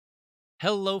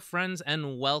Hello, friends,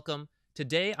 and welcome.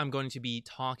 Today, I'm going to be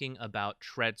talking about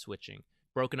tread switching,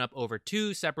 broken up over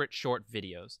two separate short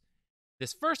videos.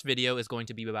 This first video is going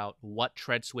to be about what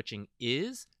tread switching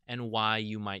is and why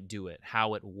you might do it,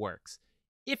 how it works.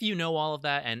 If you know all of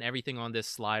that and everything on this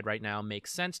slide right now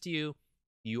makes sense to you,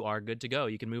 you are good to go.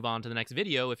 You can move on to the next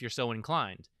video if you're so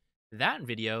inclined. That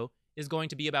video is going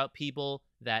to be about people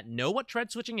that know what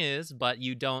tread switching is, but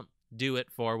you don't do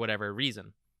it for whatever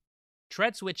reason.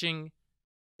 Tread switching,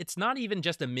 it's not even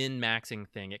just a min-maxing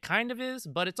thing. It kind of is,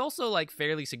 but it's also like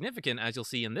fairly significant, as you'll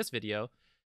see in this video.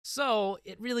 So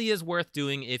it really is worth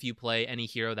doing if you play any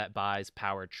hero that buys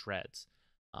powered treads.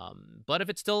 But if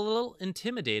it's still a little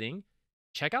intimidating,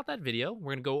 check out that video.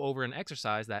 We're going to go over an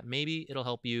exercise that maybe it'll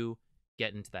help you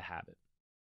get into the habit.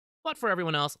 But for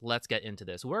everyone else, let's get into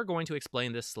this. We're going to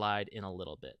explain this slide in a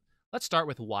little bit. Let's start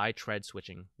with why tread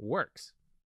switching works.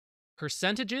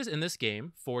 Percentages in this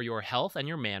game for your health and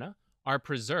your mana are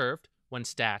preserved when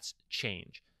stats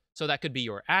change. So that could be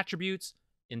your attributes,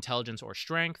 intelligence or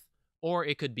strength, or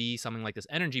it could be something like this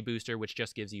energy booster, which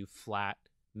just gives you flat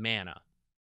mana.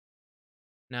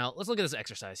 Now, let's look at this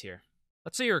exercise here.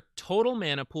 Let's say your total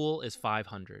mana pool is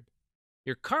 500.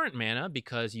 Your current mana,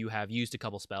 because you have used a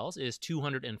couple spells, is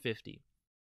 250.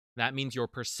 That means your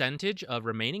percentage of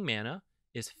remaining mana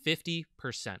is 50%.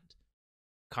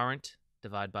 Current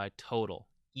divided by total.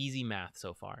 Easy math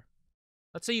so far.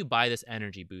 Let's say you buy this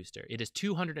energy booster. It is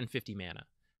 250 mana.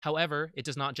 However, it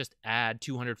does not just add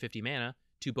 250 mana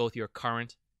to both your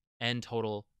current and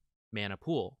total mana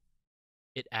pool.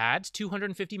 It adds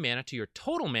 250 mana to your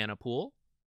total mana pool,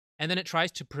 and then it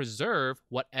tries to preserve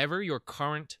whatever your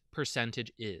current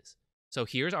percentage is. So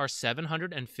here's our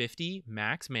 750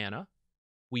 max mana.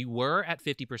 We were at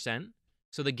 50%,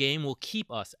 so the game will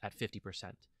keep us at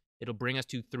 50%. It'll bring us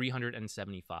to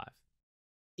 375.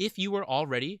 If you were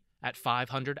already at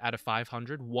 500 out of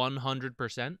 500,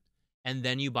 100%, and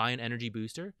then you buy an energy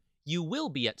booster, you will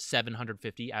be at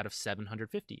 750 out of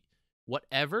 750.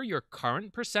 Whatever your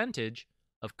current percentage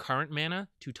of current mana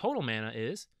to total mana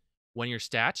is, when your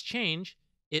stats change,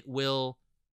 it will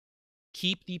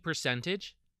keep the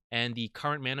percentage, and the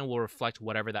current mana will reflect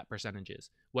whatever that percentage is,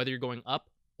 whether you're going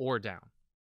up or down.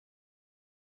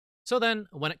 So then,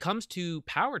 when it comes to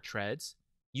power treads,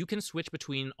 you can switch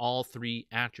between all three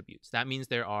attributes. That means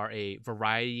there are a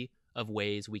variety of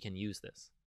ways we can use this.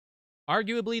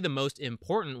 Arguably, the most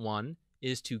important one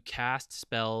is to cast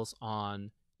spells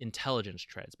on intelligence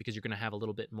treads, because you're going to have a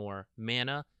little bit more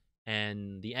mana,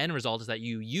 and the end result is that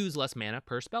you use less mana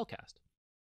per spell cast.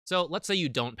 So let's say you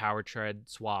don't power tread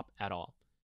swap at all.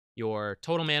 Your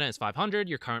total mana is 500,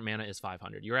 your current mana is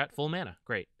 500. You're at full mana,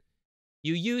 great.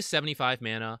 You use 75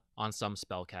 mana on some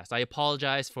spell cast. I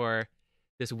apologize for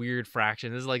this weird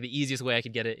fraction. This is like the easiest way I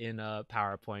could get it in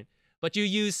PowerPoint. But you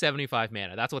use 75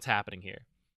 mana. That's what's happening here.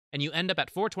 And you end up at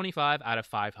 425 out of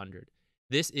 500.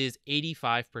 This is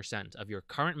 85% of your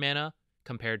current mana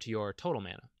compared to your total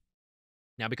mana.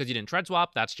 Now, because you didn't tread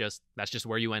swap, that's just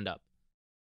where you end up.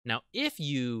 Now, if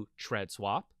you tread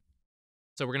swap,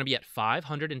 so we're going to be at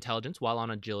 500 intelligence while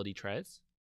on agility treads.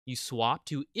 You swap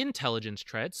to intelligence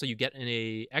treads, so you get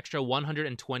an extra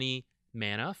 120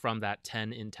 mana from that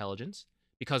 10 intelligence.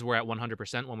 Because we're at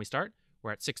 100% when we start,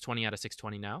 we're at 620 out of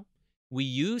 620 now. We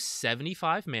use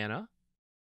 75 mana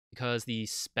because the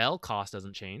spell cost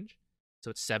doesn't change. So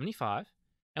it's 75.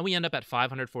 And we end up at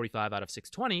 545 out of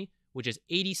 620, which is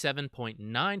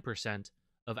 87.9%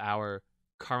 of our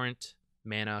current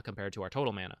mana compared to our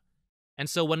total mana. And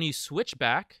so when you switch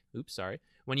back,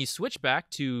 when you switch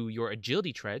back to your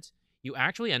agility treads, you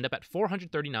actually end up at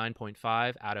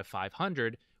 439.5 out of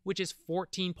 500, which is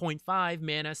 14.5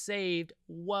 mana saved.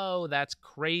 Whoa, that's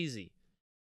crazy.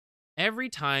 Every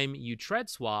time you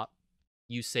tread swap,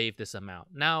 you save this amount.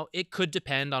 Now, it could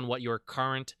depend on what your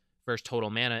current versus total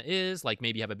mana is, like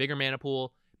maybe you have a bigger mana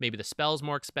pool, maybe the spell's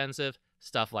more expensive,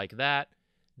 stuff like that.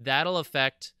 That'll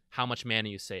affect how much mana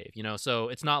you save, so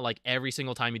it's not like every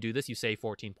single time you do this, you save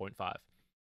 14.5.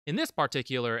 In this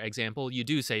particular example, you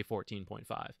do save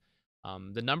 14.5.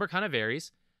 The number kind of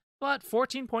varies, but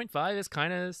 14.5 is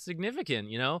kind of significant,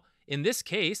 In this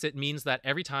case, it means that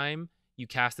every time you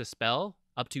cast a spell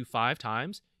up to 5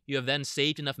 times, you have then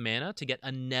saved enough mana to get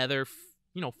another,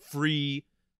 free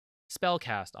spell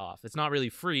cast off. It's not really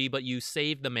free, but you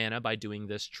saved the mana by doing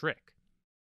this trick.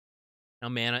 Now,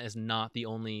 mana is not the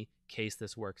only case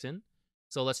this works in.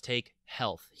 So let's take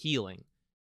health, healing.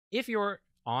 If you're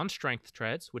on strength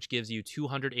treads, which gives you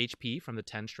 200 HP from the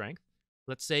 10 strength,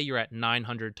 let's say you're at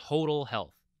 900 total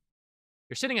health.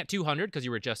 You're sitting at 200 because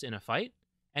you were just in a fight,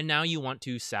 and now you want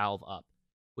to salve up,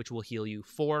 which will heal you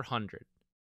 400.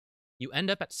 you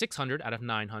end up at 600 out of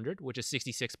 900, which is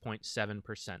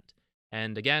 66.7%.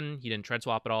 And again, you didn't tread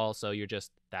swap at all, so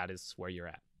that is where you're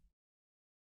at.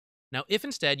 Now, if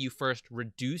instead you first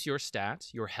reduce your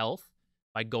stats, your health,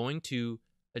 by going to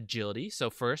agility. So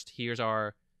first, here's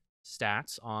our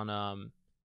stats on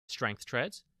strength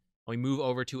treads. We move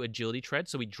over to agility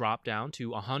treads, so we drop down to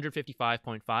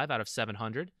 155.5 out of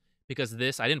 700. Because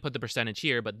this, I didn't put the percentage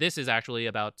here, but this is actually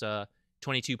about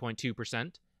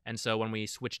 22.2%. And so when we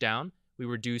switch down, we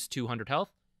reduce 200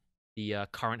 health. The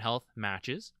current health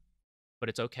matches, but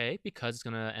it's okay because it's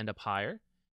going to end up higher.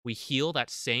 We heal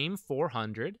that same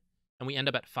 400, and we end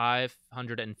up at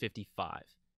 555.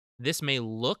 This may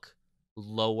look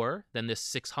lower than this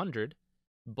 600,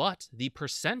 but the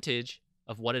percentage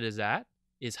of what it is at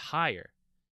is higher.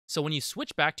 So when you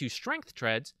switch back to strength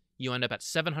treads, you end up at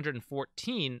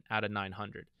 714 out of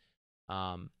 900.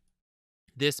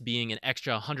 This being an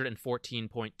extra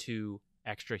 114.2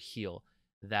 extra heal.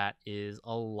 That is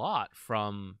a lot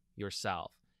from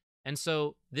yourself. And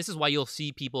so this is why you'll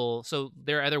see people, so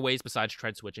there are other ways besides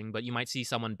tread switching, but you might see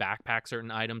someone backpack certain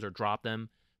items or drop them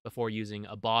before using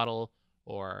a bottle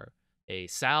or a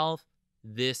salve.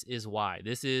 This is why.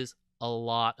 This is a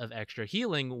lot of extra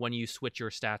healing when you switch your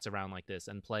stats around like this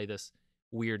and play this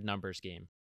weird numbers game.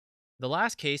 The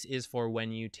last case is for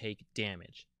when you take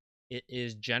damage. It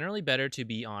is generally better to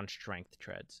be on strength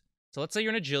treads. So let's say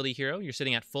you're an agility hero, you're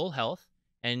sitting at full health,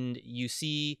 and you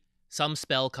see some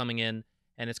spell coming in,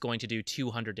 and it's going to do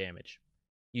 200 damage.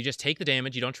 You just take the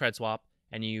damage, you don't tread swap,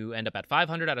 and you end up at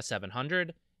 500 out of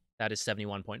 700. That is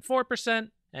 71.4%,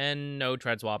 and no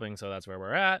tread swapping, so that's where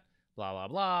we're at, blah, blah,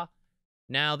 blah.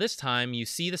 Now this time, you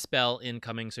see the spell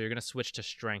incoming, so you're going to switch to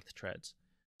strength treads.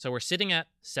 So we're sitting at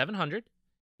 700.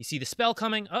 You see the spell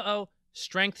coming,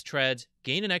 strength treads,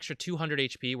 gain an extra 200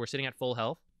 HP, we're sitting at full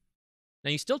health. Now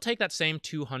you still take that same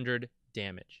 200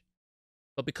 damage.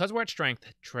 But because we're at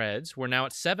strength treads, we're now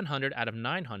at 700 out of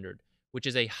 900, which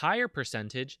is a higher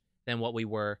percentage than what we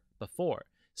were before.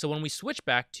 So when we switch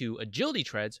back to agility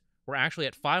treads, we're actually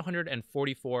at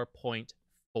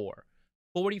 544.4.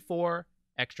 44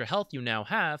 extra health you now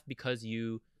have because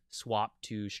you swap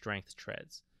to strength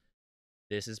treads.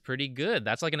 This is pretty good.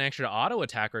 That's like an extra auto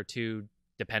attack or two,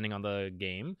 depending on the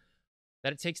game,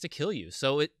 that it takes to kill you.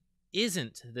 So it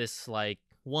isn't this like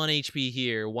 1 HP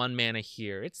here, 1 mana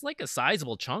here. It's like a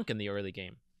sizable chunk in the early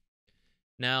game.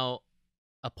 Now,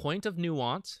 a point of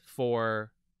nuance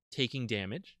for taking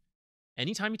damage.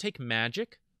 Anytime you take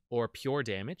magic or pure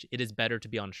damage, it is better to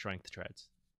be on strength treads.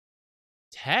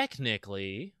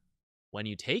 Technically, when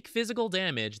you take physical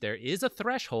damage, there is a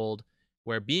threshold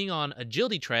where being on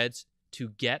agility treads to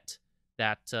get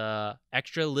that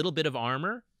extra little bit of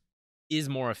armor is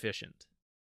more efficient.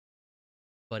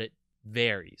 But it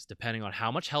varies depending on how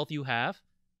much health you have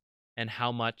and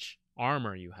how much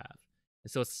armor you have.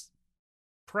 And so it's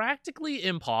practically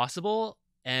impossible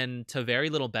and to very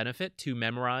little benefit to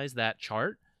memorize that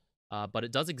chart, but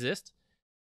it does exist.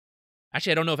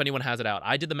 Actually, I don't know if anyone has it out.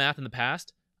 I did the math in the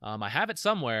past. I have it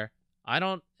somewhere.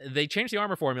 They changed the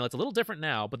armor formula. It's a little different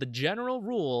now, but the general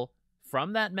rule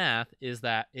from that math is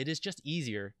that it is just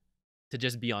easier to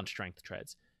just be on strength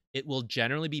treads. It will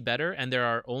generally be better, and there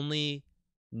are only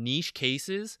niche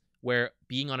cases where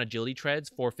being on agility treads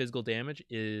for physical damage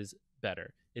is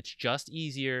better. It's just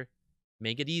easier.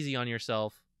 Make it easy on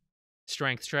yourself.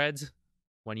 Strength treads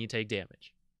when you take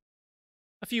damage.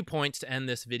 A few points to end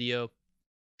this video.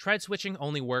 Tread switching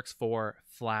only works for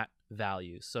flat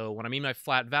values. So what I mean by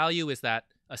flat value is that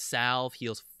a salve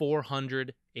heals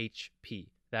 400 HP.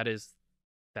 That's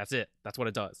it. That's what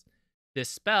it does. This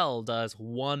spell does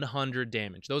 100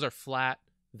 damage. Those are flat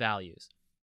values.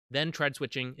 Then tread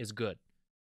switching is good.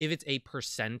 If it's a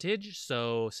percentage,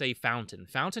 so say Fountain.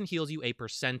 Fountain heals you a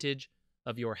percentage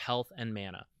of your health and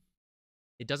mana.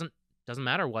 It doesn't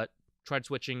matter what tread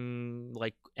switching,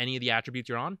 like any of the attributes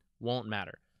you're on, won't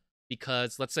matter.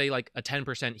 Because let's say like a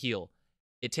 10% heal.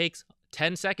 It takes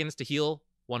 10 seconds to heal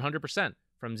 100%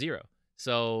 from 0.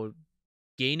 So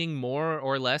gaining more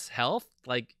or less health,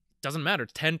 like, doesn't matter.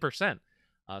 It's 10%.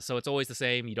 So it's always the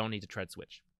same. You don't need to tread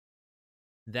switch.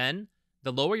 Then,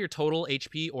 the lower your total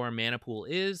HP or mana pool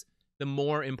is, the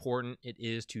more important it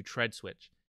is to tread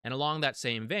switch. And along that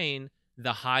same vein,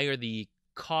 the higher the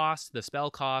cost, the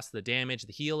spell cost, the damage,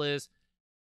 the heal is,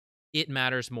 it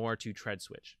matters more to tread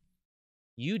switch.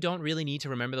 You don't really need to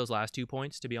remember those last 2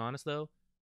 points, to be honest, though.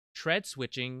 Tread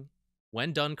switching,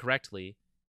 when done correctly,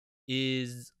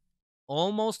 is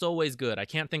almost always good. I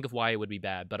can't think of why it would be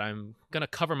bad, but I'm going to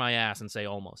cover my ass and say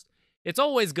almost. It's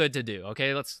always good to do,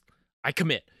 okay? I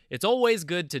commit. It's always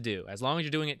good to do, as long as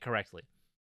you're doing it correctly.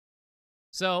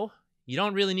 So, you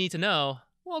don't really need to know,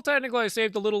 well, technically I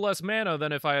saved a little less mana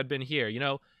than if I had been here.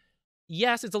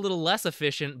 Yes, it's a little less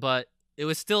efficient, but it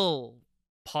was still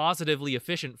positively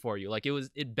efficient for you. Like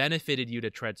it benefited you to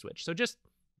tread switch. So just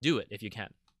do it if you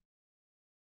can.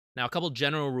 Now, a couple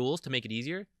general rules to make it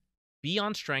easier. Be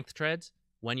on strength treads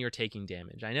when you're taking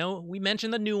damage. I know we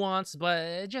mentioned the nuance,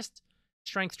 but just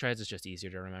strength treads is just easier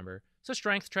to remember. So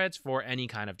strength treads for any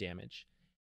kind of damage.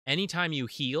 Anytime you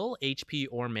heal HP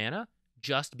or mana,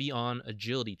 just be on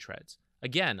agility treads.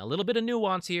 Again, a little bit of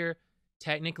nuance here.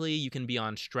 Technically, you can be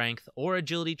on strength or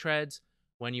agility treads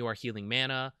when you are healing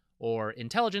mana, or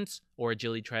intelligence or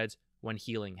agility treads when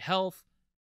healing health.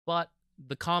 But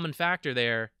the common factor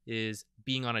there is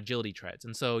being on agility treads.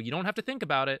 And so you don't have to think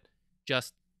about it.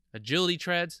 Just agility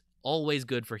treads, always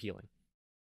good for healing.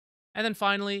 And then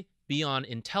finally, be on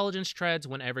intelligence treads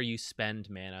whenever you spend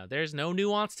mana. There's no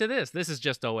nuance to this. This is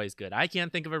just always good. I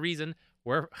can't think of a reason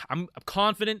where I'm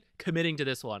confident committing to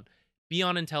this one. Be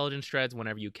on intelligence treads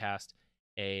whenever you cast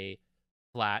a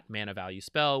flat mana value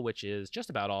spell, which is just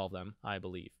about all of them, I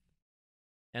believe.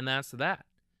 And that's that.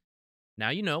 Now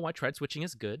you know why tread switching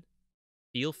is good.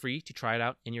 Feel free to try it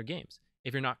out in your games.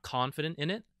 If you're not confident in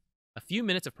it, a few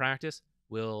minutes of practice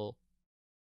will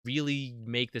really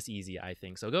make this easy, I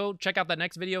think. So go check out that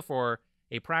next video for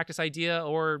a practice idea,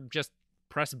 or just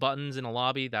press buttons in a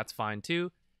lobby. That's fine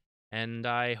too. And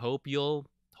I hope you'll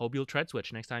tread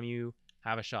switch next time you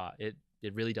have a shot. It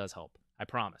really does help. I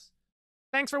promise.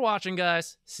 Thanks for watching,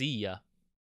 guys. See ya.